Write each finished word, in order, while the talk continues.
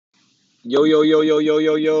Yo, yo, yo, yo, yo,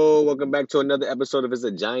 yo, yo. Welcome back to another episode of It's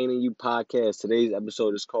a Giant in You podcast. Today's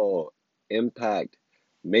episode is called Impact.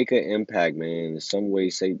 Make an impact, man. In some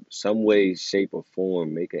way, shape, or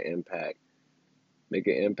form. Make an impact. Make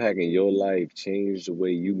an impact in your life. Change the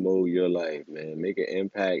way you mold your life, man. Make an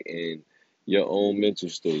impact in your own mental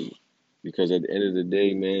state. Because at the end of the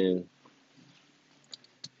day, man,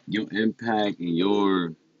 your impact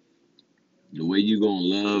and the way you're gonna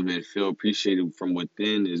love and feel appreciated from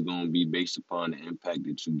within is gonna be based upon the impact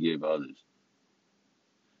that you give others.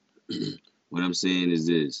 What I'm saying is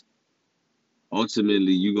this.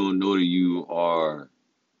 Ultimately, you're going to know that you are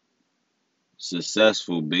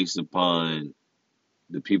successful based upon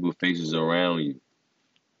the people faces around you.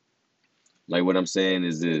 Like what I'm saying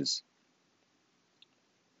is this.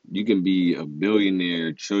 You can be a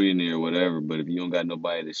billionaire, trillionaire, whatever, but if you don't got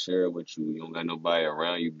nobody to share it with you, you don't got nobody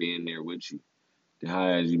around you being there with you, then how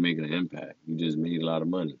is you making an impact? You just made a lot of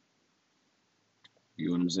money. You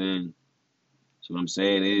know what I'm saying? So what I'm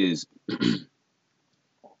saying is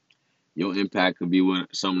your impact could be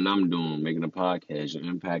what something I'm doing, making a podcast. Your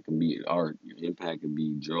impact can be art. Your impact can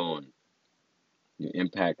be drawing. Your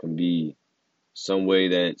impact can be some way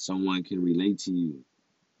that someone can relate to you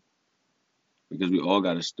because we all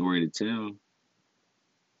got a story to tell.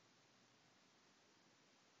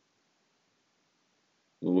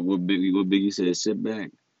 What Biggie said, sit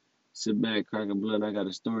back, crack a blunt. I got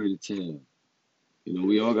a story to tell. You know,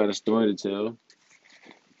 we all got a story to tell.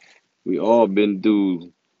 We all been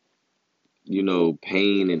through,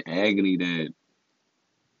 pain and agony that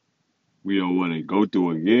we don't want to go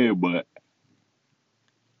through again. But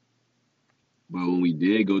when we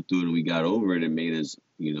did go through it and we got over it, it made us,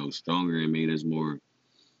 stronger and made us more,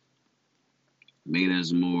 made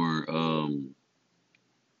us more,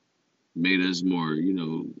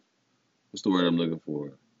 what's the word I'm looking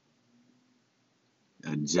for?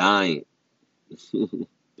 A giant.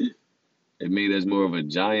 It made us more of a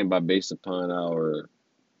giant by based upon our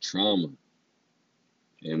trauma.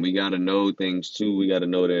 And we gotta know things too. We gotta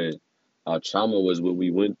know that our trauma was what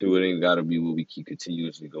we went through. It ain't gotta be what we keep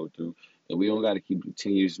continuously go through. And we don't gotta keep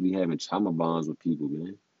continuously having trauma bonds with people,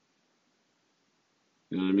 man.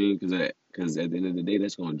 You know what I mean? Because at the end of the day,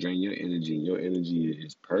 that's gonna drain your energy. Your energy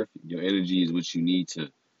is perfect. Your energy is what you need to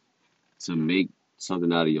make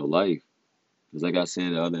something out of your life. Because like I said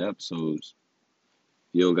in the other episodes,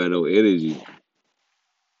 you don't got no energy.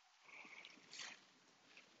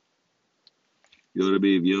 You know what I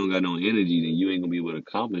mean? If you don't got no energy, then you ain't gonna be able to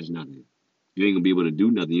accomplish nothing. You ain't gonna be able to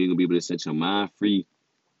do nothing. You ain't gonna be able to set your mind free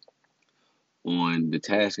on the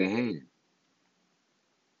task at hand.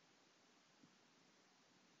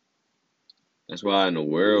 That's why in the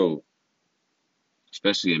world,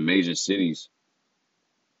 especially in major cities,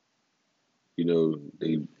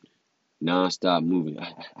 they nonstop moving,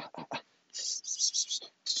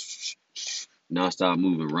 nonstop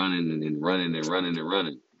moving, running and running and running and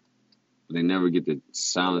running. But they never get to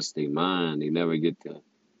silence their mind. They never get to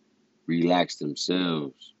relax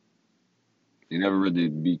themselves. They never really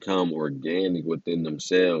become organic within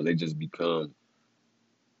themselves. They just become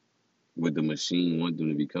what the machine want them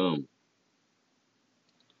to become.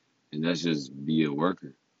 And that's just be a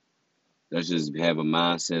worker. That's just have a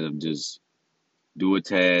mindset of just do a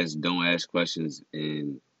task, don't ask questions,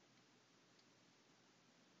 and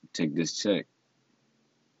take this check.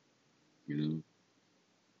 You know,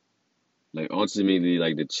 like ultimately,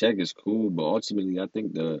 like the check is cool, but ultimately, I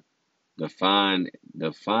think the fine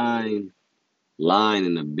line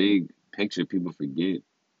in the big picture people forget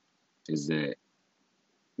is that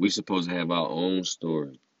we supposed to have our own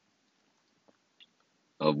story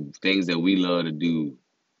of things that we love to do,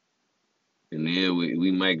 and then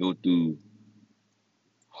we might go through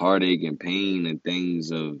heartache and pain and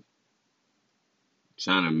things of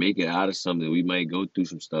trying to make it out of something. We might go through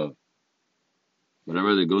some stuff. But I'd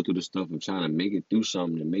rather go through the stuff of trying to make it through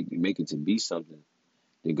something and make it to be something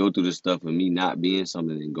than go through the stuff of me not being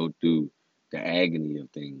something and go through the agony of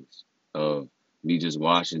things, of me just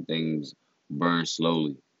watching things burn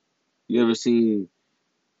slowly. You ever seen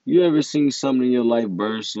you ever seen something in your life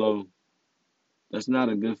burn slow? That's not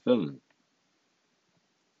a good feeling.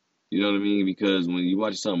 You know what I mean? Because when you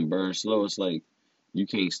watch something burn slow, it's like you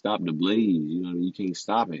can't stop the blaze. You know what I mean? You can't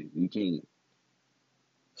stop it. You can't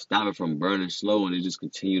stop it from burning slow, and it just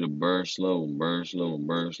continue to burn slow and burn slow and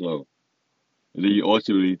burn slow. And then you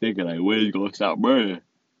ultimately thinking like, when is it gonna stop burning?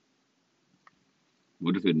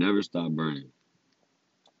 What if it never stopped burning?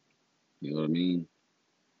 You know what I mean?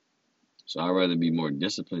 So I'd rather be more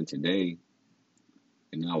disciplined today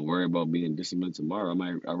and not worry about being disciplined tomorrow.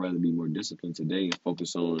 I'd rather be more disciplined today and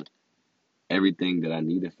focus on everything that I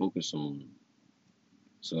need to focus on.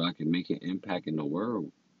 so I can make an impact in the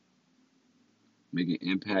world, make an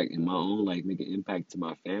impact in my own life, make an impact to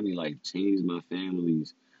my family life, change my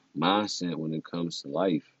family's mindset when it comes to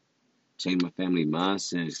life, change my family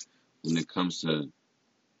mindset when it comes to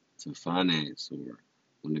finance, or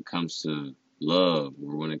when it comes to love,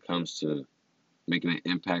 or when it comes to making an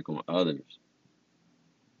impact on others.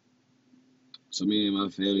 So me and my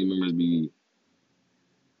family members be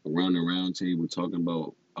around the round table talking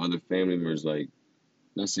about other family members, like,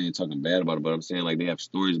 not saying talking bad about it, but I'm saying like they have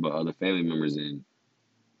stories about other family members, and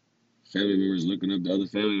family members looking up to other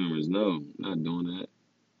family members. No, not doing that.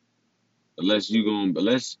 Unless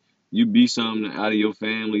you be something out of your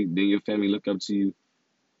family, then your family look up to you.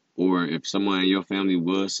 Or if someone in your family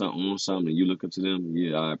was on something and you look up to them,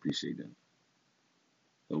 yeah, I appreciate that.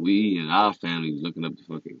 But we and our family looking up to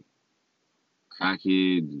fucking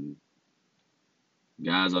crackheads and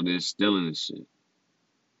guys out there stealing and shit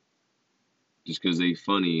just because they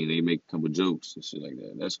funny and they make a couple jokes and shit like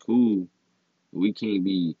that. That's cool, but we can't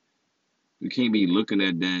be looking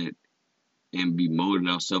at that and be molding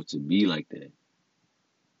ourselves to be like that.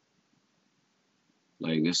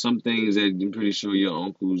 Like there's some things that I'm pretty sure your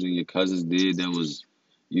uncles and your cousins did that was,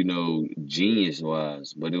 genius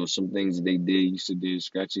wise. But there was some things that they did you sit there and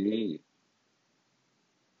scratch your head.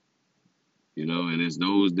 And it's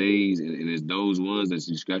those days and it's those ones that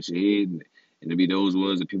you scratch your head, and it be those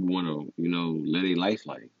ones that people want to, let their life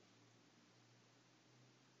like.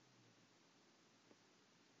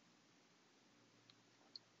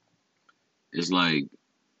 It's like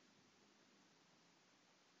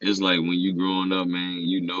it's like when you growing up, man,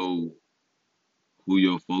 you know who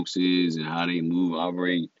your folks is and how they move,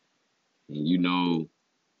 operate, and you know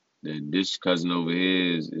that this cousin over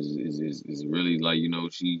here is really like,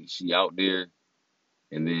 she out there.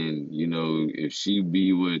 And then, if she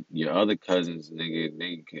be with your other cousins, nigga,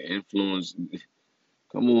 they can influence.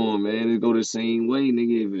 Come on, man, it go the same way,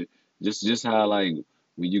 nigga. If just how like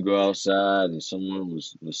when you go outside and someone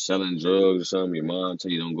was selling drugs or something, your mom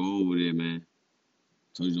tell you don't go over there, man.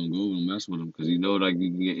 Tell you don't go, don't mess with them, because you know like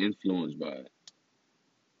you can get influenced by it.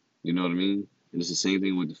 You know what I mean? And it's the same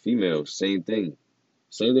thing with the females. Same thing.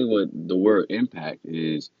 Same thing with the word impact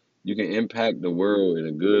is you can impact the world in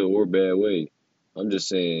a good or bad way. I'm just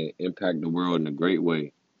saying impact the world in a great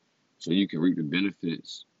way so you can reap the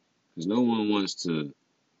benefits. Because no one wants to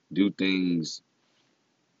do things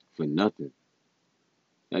for nothing.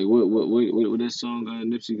 Like what that song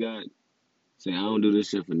Nipsey got? Say I don't do this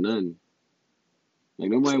shit for nothing. Like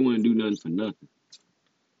nobody want to do nothing for nothing.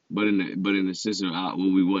 But in the sense of what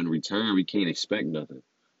we want in return, we can't expect nothing.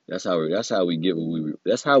 That's how we get what we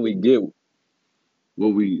that's how we get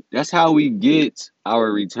that's how we get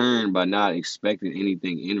our return by not expecting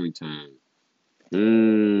anything in return.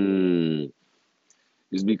 Mm.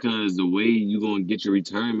 It's because the way you gonna get your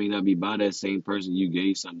return may not be by that same person you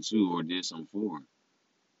gave something to or did something for.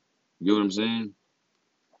 You get what I'm saying?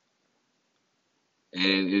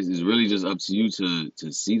 And it's really just up to you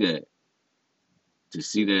to see that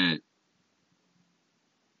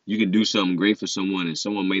you can do something great for someone and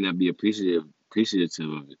someone may not be appreciative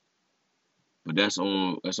of it. But that's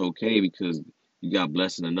okay because you got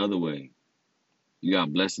blessed in another way. You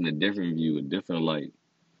got blessed in a different view, a different light,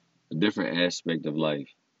 a different aspect of life.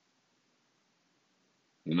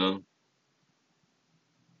 You know?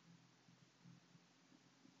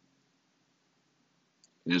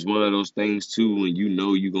 And it's one of those things too when you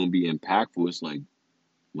know you're gonna be impactful, it's like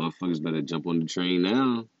motherfuckers better jump on the train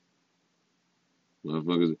now.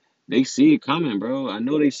 Motherfuckers, they see it coming, bro. I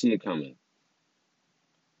know they see it coming.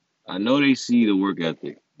 I know they see the work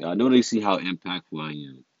ethic. I know they see how impactful I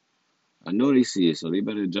am. I know they see it, so they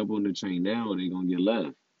better jump on the train now or they gonna get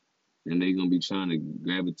left. Then they gonna be trying to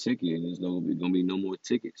grab a ticket and there's gonna be no more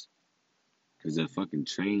tickets. Cause the fucking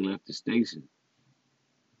train left the station.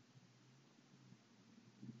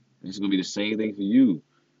 It's gonna be the same thing for you.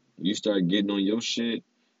 You start getting on your shit,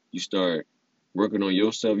 you start working on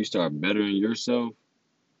yourself, you start bettering yourself,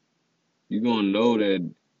 you're gonna know that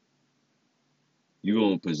you're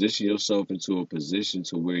gonna position yourself into a position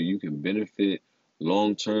to where you can benefit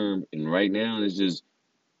long term. And right now it's just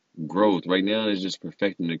growth. Right now it's just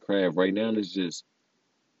perfecting the craft. Right now it's just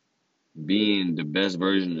being the best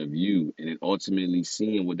version of you and then ultimately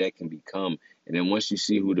seeing what that can become. And then once you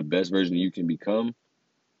see who the best version of you can become,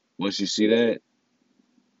 once you see that,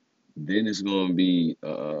 then it's gonna be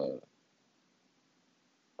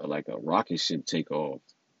like a rocket ship takeoff.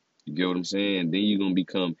 You get what I'm saying? Then you're gonna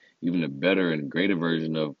become even a better and greater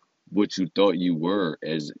version of what you thought you were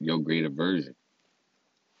as your greater version.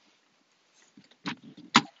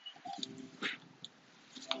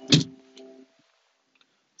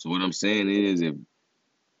 So what I'm saying is,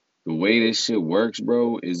 The way this shit works,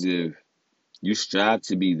 bro, is if you strive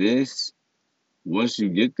to be this, once you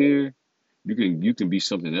get there, you can be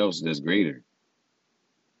something else that's greater.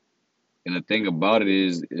 And the thing about it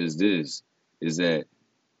is this is that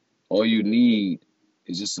all you need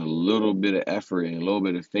is just a little bit of effort and a little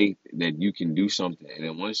bit of faith that you can do something. And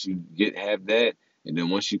then once you have that, and then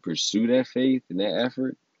once you pursue that faith and that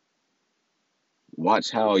effort,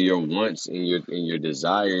 watch how your wants and your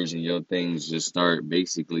desires and your things just start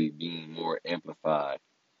basically being more amplified.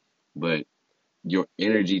 But your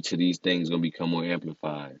energy to these things gonna become more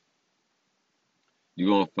amplified. You're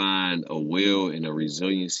gonna find a will and a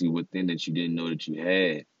resiliency within that you didn't know that you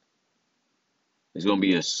had. There's gonna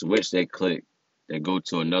be a switch that click that go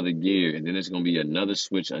to another gear, and then there's gonna be another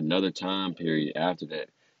switch, another time period after that.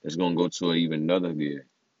 That's gonna go to even another gear.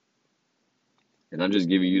 And I'm just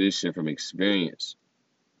giving you this shit from experience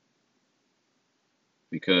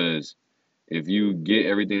because if you get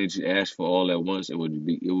everything that you ask for all at once, it will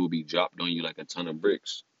be dropped on you like a ton of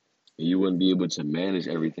bricks. And you wouldn't be able to manage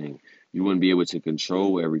everything. You wouldn't be able to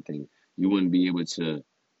control everything. You wouldn't be able to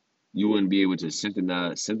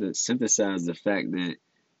synthesize the fact that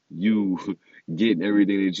you getting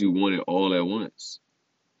everything that you wanted all at once.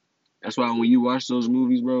 That's why when you watch those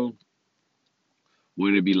movies, bro,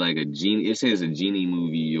 whether it be like a genie, it says a genie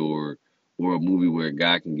movie or a movie where a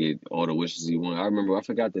guy can get all the wishes he wants. I remember I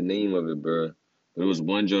forgot the name of it, bro, but it was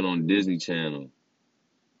one joint on Disney Channel,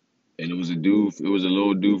 and it was a dude. It was a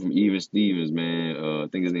little dude from Even Stevens, man. I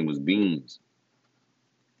think his name was Beans.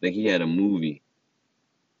 I think he had a movie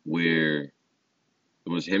where it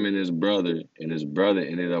was him and his brother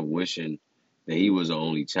ended up wishing that he was the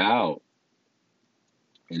only child,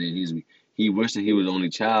 and then he wished that he was the only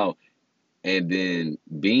child, and then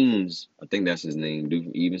Beans, I think that's his name, dude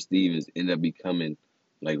from Even Stevens, ended up becoming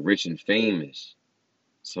like rich and famous.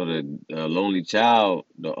 So the lonely child,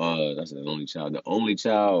 that's the lonely child, the only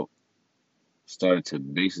child started to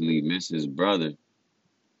basically miss his brother,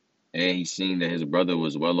 and he seen that his brother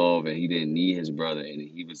was well off and he didn't need his brother, and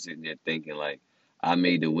he was sitting there thinking like, I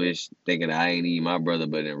made the wish thinking I ain't need my brother,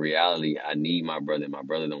 but in reality I need my brother and my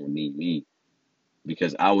brother don't need me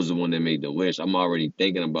because I was the one that made the wish. I'm already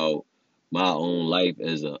thinking about my own life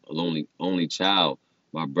as a lonely only child.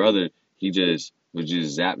 My brother, he just was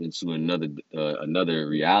just zapped into another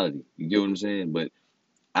reality. You get what I'm saying? But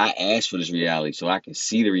I asked for this reality so I can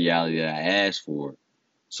see the reality that I asked for.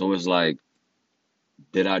 So it's like,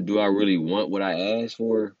 do I really want what I asked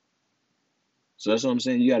for? So that's what I'm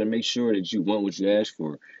saying. You got to make sure that you want what you ask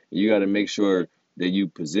for. You got to make sure that you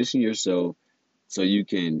position yourself so you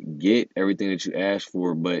can get everything that you ask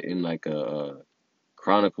for, but in like a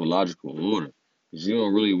chronological order. Because you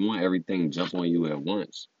don't really want everything jump on you at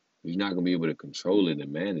once. You're not gonna be able to control it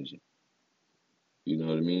and manage it. You know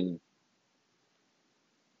what I mean?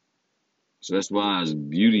 So that's why there's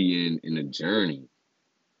beauty in the journey.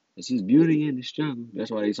 It's just beauty in the struggle. That's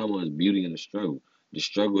why they talk about beauty in the struggle. The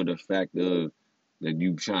struggle, the fact of that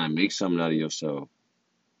you try and make something out of yourself.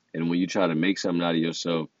 And when you try to make something out of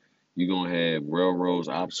yourself, you're gonna have railroads,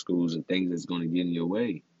 obstacles, and things that's gonna get in your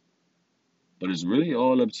way. But it's really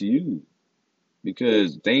all up to you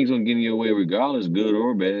because things gonna get in your way regardless, good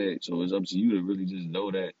or bad. So it's up to you to really just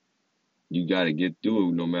know that you gotta get through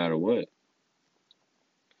it no matter what.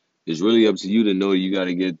 It's really up to you to know you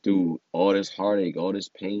gotta get through all this heartache, all this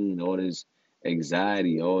pain, all this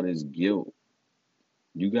anxiety, all this guilt.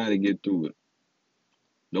 You gotta get through it.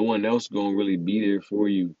 No one else gonna really be there for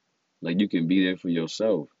you like you can be there for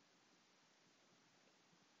yourself.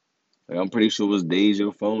 Like I'm pretty sure it's days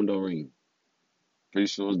your phone don't ring. Pretty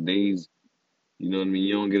sure it's days, you know what I mean,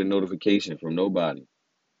 you don't get a notification from nobody.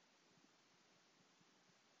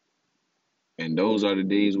 And those are the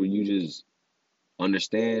days where you just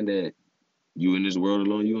understand that you in this world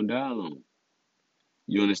alone, you gonna die alone.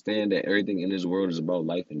 You understand that everything in this world is about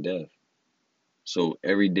life and death. So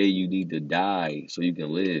every day you need to die so you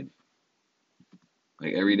can live.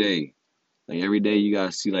 Like every day. Like every day you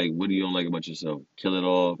gotta see like what do you don't like about yourself. Kill it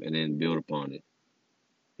off and then build upon it.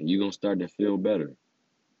 And you're gonna start to feel better.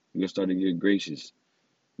 You're gonna start to get gracious.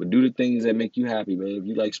 But do the things that make you happy, man. If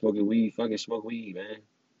you like smoking weed, fucking smoke weed, man.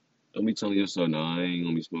 Don't be telling yourself, no, I ain't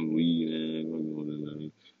gonna be smoking weed.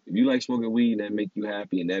 Man. If you like smoking weed that make you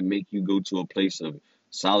happy and that make you go to a place of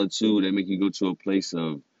solitude, that make you go to a place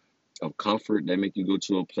of comfort, that make you go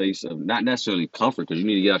to a place of not necessarily comfort because you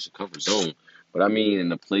need to get out your comfort zone, but I mean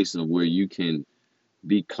in a place of where you can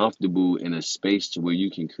be comfortable in a space to where you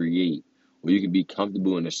can create, where you can be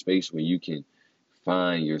comfortable in a space where you can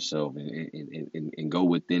find yourself and go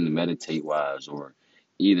within the meditate wise or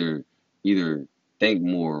either think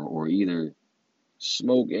more or either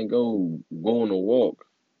smoke and go on a walk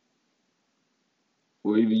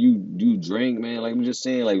or even you do drink, man. Like I'm just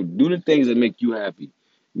saying, like do the things that make you happy.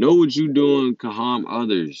 Know what you doing can harm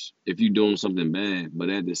others if you doing something bad. But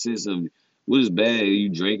at the sense of what is bad, you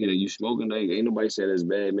drinking and you smoking, like ain't nobody said that's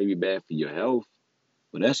bad. Maybe bad for your health,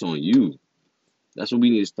 but that's on you. That's what we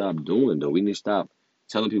need to stop doing, though. We need to stop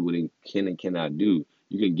telling people what they can and cannot do.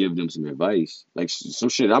 You can give them some advice, like some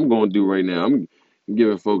shit I'm going through right now. I'm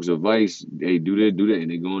giving folks advice. Hey, do that,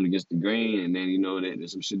 and they're going against the grain, and then you know that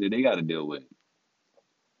there's some shit that they got to deal with.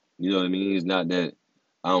 You know what I mean? It's not that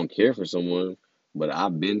I don't care for someone, but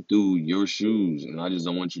I've been through your shoes, and I just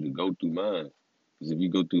don't want you to go through mine. Because if you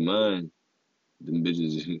go through mine, them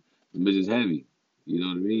bitches, them bitches heavy. You know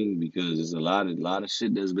what I mean? Because there's a lot of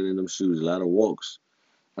shit that's been in them shoes, a lot of walks.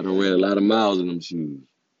 I done ran a lot of miles in them shoes,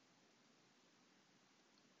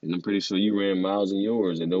 and I'm pretty sure you ran miles in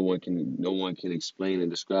yours, and no one can explain and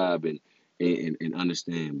describe and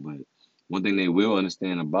understand. But one thing they will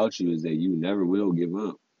understand about you is that you never will give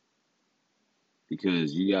up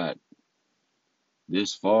because you got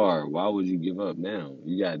this far. Why would you give up now?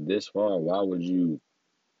 You got this far. Why would you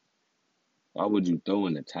throw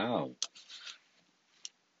in the towel?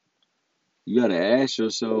 You gotta ask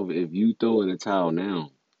yourself if you throw in the towel now,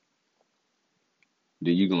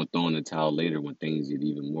 then you're gonna throw in the towel later when things get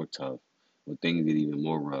even more tough, when things get even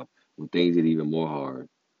more rough, when things get even more hard.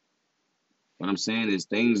 What I'm saying is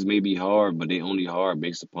things may be hard, but they only hard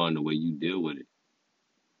based upon the way you deal with it.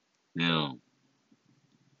 Now,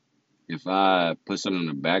 if I put something on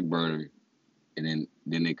the back burner and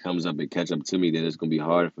then it comes up and catch up to me, then it's gonna be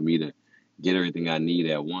harder for me to get everything I need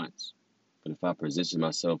at once. But if I position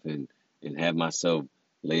myself and have myself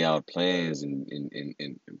lay out plans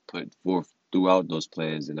and put forth throughout those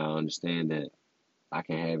plans, then I understand that I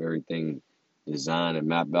can have everything designed and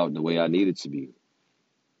mapped out the way I need it to be.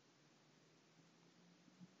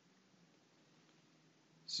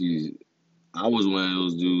 See, I was one of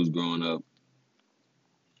those dudes growing up,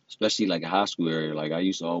 especially like a high school area. Like I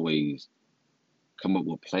used to always come up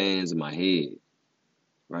with plans in my head,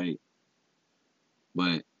 right?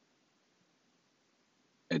 But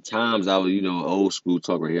at times I was, old school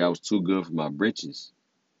talk right here. I was too good for my britches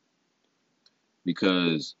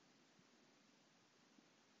because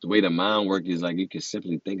the way the mind work is like you can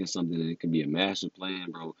simply think of something and it can be a master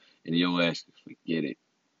plan, bro, and your ass can forget it.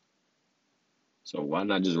 So why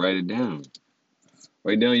not just write it down?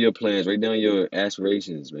 Write down your plans, write down your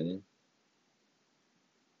aspirations, man.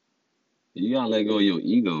 You gotta let go of your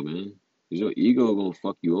ego, man. Cause your ego gonna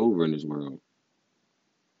fuck you over in this world.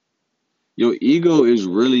 Your ego is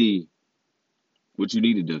really what you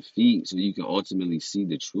need to defeat so you can ultimately see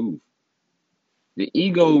the truth. The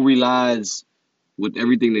ego relies with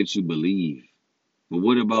everything that you believe. But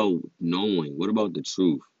what about knowing? What about the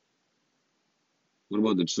truth? What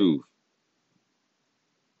about the truth?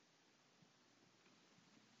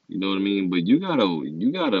 You know what I mean? But you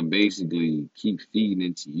gotta basically keep feeding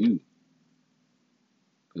into you.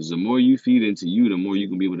 Because the more you feed into you, the more you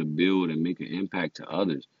can be able to build and make an impact to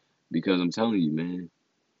others. Because I'm telling you, man,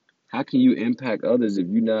 how can you impact others if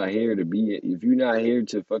you're not here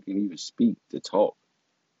to fucking even speak, to talk?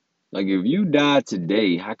 Like if you die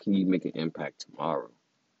today, how can you make an impact tomorrow?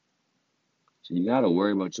 So you gotta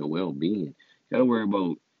worry about your well-being. You gotta worry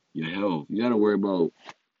about your health. You gotta worry about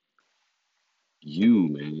you,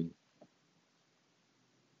 man.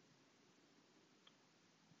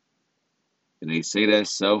 And they say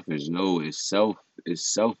that's selfish. No, it's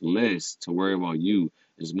selfless to worry about you.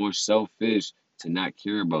 It's more selfish to not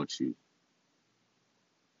care about you.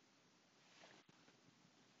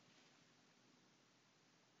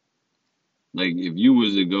 Like if you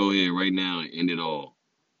was to go ahead right now and end it all,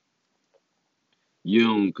 you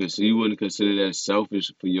wouldn't consider that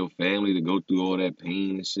selfish for your family to go through all that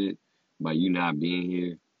pain and shit by you not being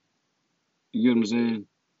here. You get what I'm saying?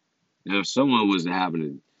 Now if someone was to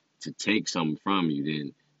happen to take something from you,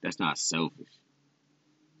 then that's not selfish.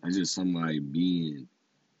 That's just somebody being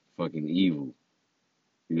fucking evil.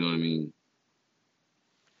 You know what I mean?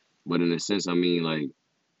 But in a sense, I mean like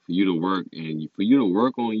for you to work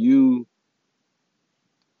on you,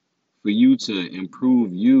 for you to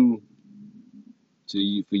improve you, for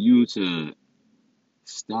you to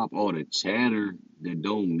stop all the chatter that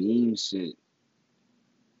don't mean shit,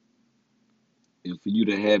 and for you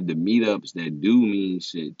to have the meetups that do mean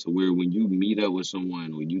shit, to where when you meet up with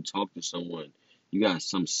someone, when you talk to someone, you got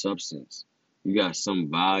some substance, you got some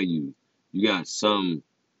value, you got something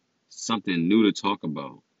new to talk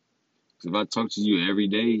about. 'Cause if I talk to you every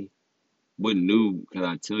day, what new can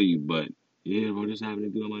I tell you? But yeah, bro, this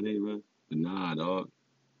happened to do on my day, bro. But nah, dog.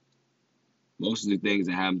 Most of the things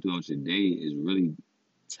that happen throughout your day is really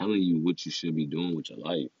telling you what you should be doing with your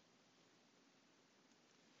life.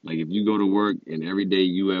 Like if you go to work and every day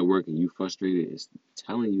you at work and you frustrated, it's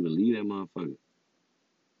telling you to leave that motherfucker.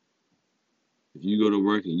 If you go to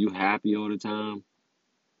work and you happy all the time,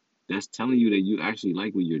 that's telling you that you actually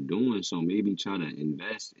like what you're doing. So maybe try to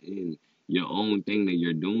invest in your own thing that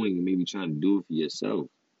you're doing and maybe try to do it for yourself.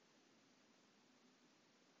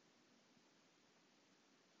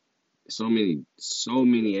 So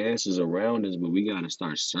many answers around us, but we gotta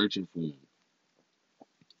start searching for them.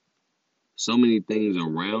 So many things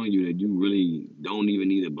around you that you really don't even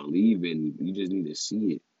need to believe in. You just need to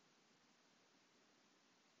see it.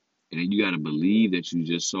 And then you gotta believe that you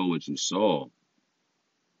just saw what you saw.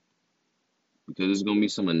 Because there's gonna be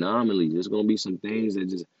some anomalies. There's gonna be some things that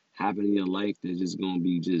just happen in your life that's just gonna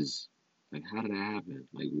be just like, how did that happen?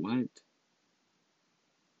 Like what?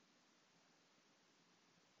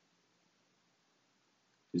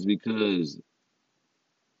 It's because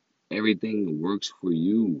everything works for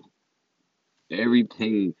you.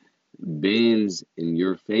 Everything bends in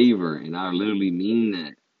your favor, and I literally mean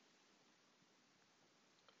that.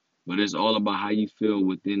 But it's all about how you feel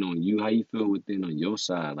within on you, how you feel within on your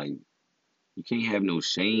side. Like you can't have no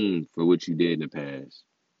shame for what you did in the past.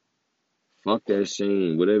 Fuck that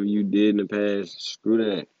shame. Whatever you did in the past, screw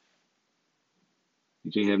that.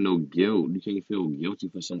 You can't have no guilt. You can't feel guilty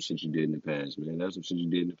for some shit you did in the past, man. That's some shit you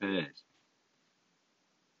did in the past.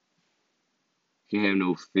 You can't have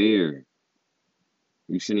no fear.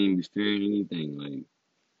 You shouldn't even be fearing anything. Like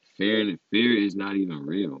fear is not even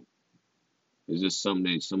real. It's just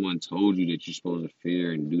something that someone told you that you're supposed to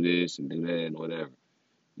fear and do this and do that and whatever.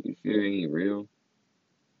 Your fear ain't real.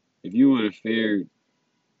 If you would have feared,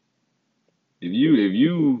 if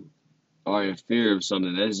you are in fear of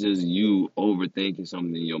something, that's just you overthinking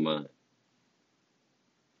something in your mind,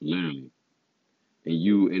 literally, and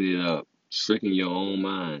you ended up tricking your own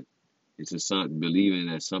mind into some believing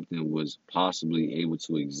that something was possibly able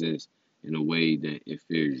to exist in a way that it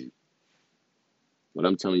fears you. What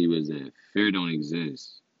I'm telling you is that fear don't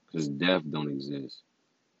exist because death don't exist.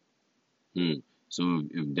 So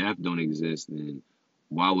if death don't exist, then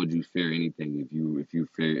why would you fear anything if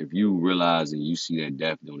you realize and you see that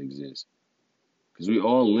death don't exist? Because we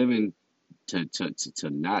all living to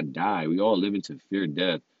not die. We all living to fear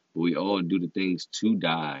death, but we all do the things to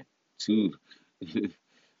die. To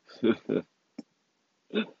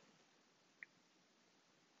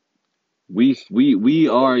we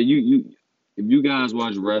are you if you guys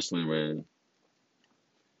watch wrestling, man,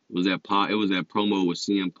 it was that promo with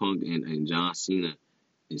CM Punk and John Cena,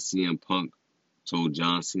 and CM Punk told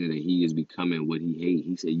John Cena that he is becoming what he hates.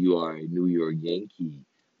 He said, "You are a New York Yankee,"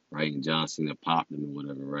 right? And John Cena popped him or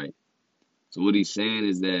whatever, right? So what he's saying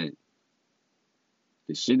is that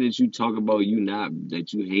the shit that you talk about, that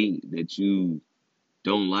you hate, that you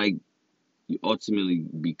don't like, you ultimately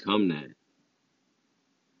become that.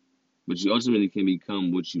 But you ultimately can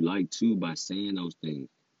become what you like too by saying those things.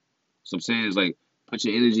 So I'm saying is like put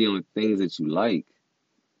your energy on things that you like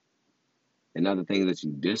and not the things that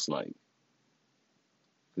you dislike.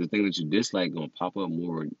 Because the thing that you dislike gonna pop up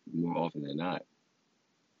more often than not.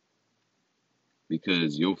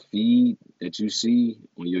 Because your feed that you see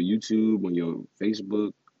on your YouTube, on your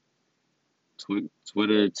Facebook,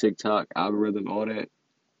 Twitter, TikTok, algorithm, all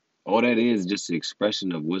that is just the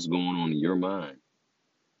expression of what's going on in your mind.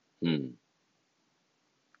 Hmm.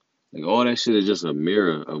 Like all that shit is just a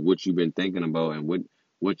mirror of what you've been thinking about and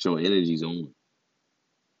what your energy's on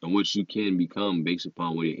and what you can become based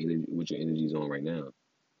upon what your energy's on right now.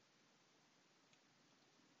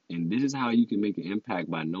 And this is how you can make an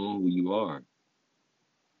impact by knowing who you are.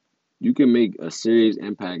 You can make a serious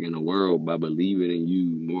impact in the world by believing in you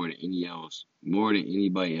more than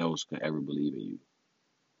anybody else could ever believe in you.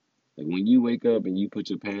 Like when you wake up and you put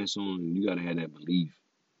your pants on, you gotta have that belief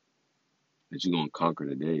that you're gonna conquer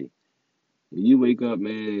the day. When you wake up,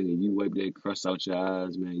 man, and you wipe that crust out your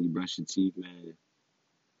eyes, man, you brush your teeth, man,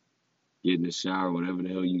 get in the shower, whatever the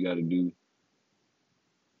hell you gotta do.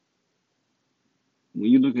 When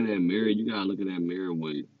you look in that mirror, you gotta look in that mirror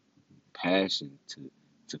with passion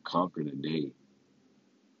to conquer the day,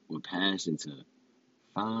 with passion to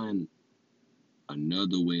find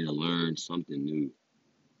another way to learn something new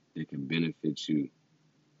that can benefit you.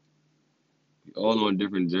 We all on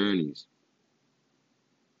different journeys.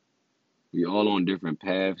 We all on different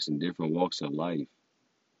paths and different walks of life.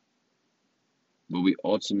 But we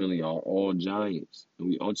ultimately are all giants. And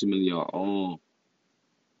we ultimately are all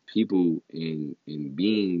people and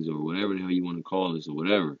beings or whatever the hell you want to call us or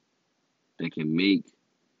whatever that can make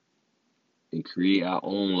and create our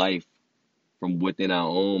own life from within our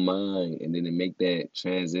own mind and then to make that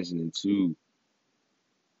transition into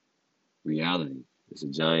reality. It's a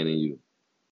giant in you.